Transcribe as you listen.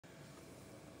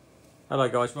Hello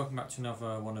guys, welcome back to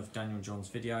another one of Daniel and John's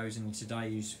videos, and in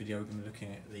today's video we're going to be looking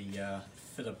at the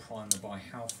Filler Primer by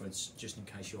Halfords, just in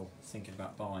case you're thinking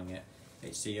about buying it.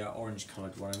 It's the orange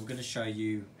coloured one, and we're going to show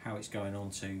you how it's going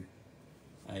onto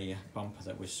a bumper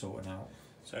that we're sorting out.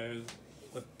 So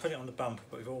we've put it on the bumper,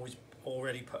 but we've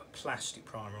already put a plastic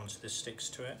primer on so this sticks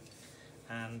to it,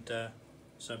 and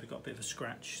so we've got a bit of a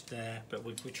scratch there, but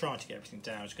we're trying to get everything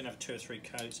down. It's going to have 2 or 3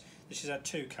 coats. This has had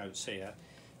 2 coats here.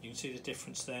 You can see the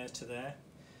difference there to there,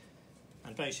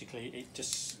 and basically it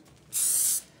just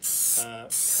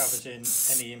covers in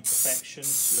any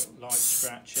imperfections, little light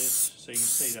scratches. So you can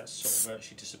see that's sort of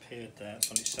virtually disappeared there. It's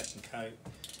on its 2nd coat.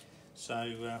 So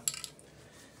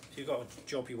if you've got a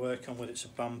job you're working on, whether it's a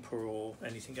bumper or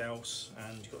anything else,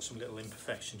 and you've got some little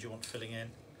imperfections you want filling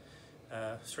in,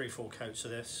 3 or 4 coats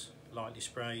of this, lightly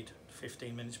sprayed,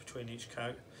 15 minutes between each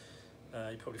coat,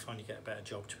 you probably find you get a better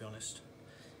job, to be honest.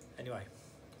 Anyway,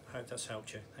 I hope that's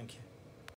helped you. Thank you.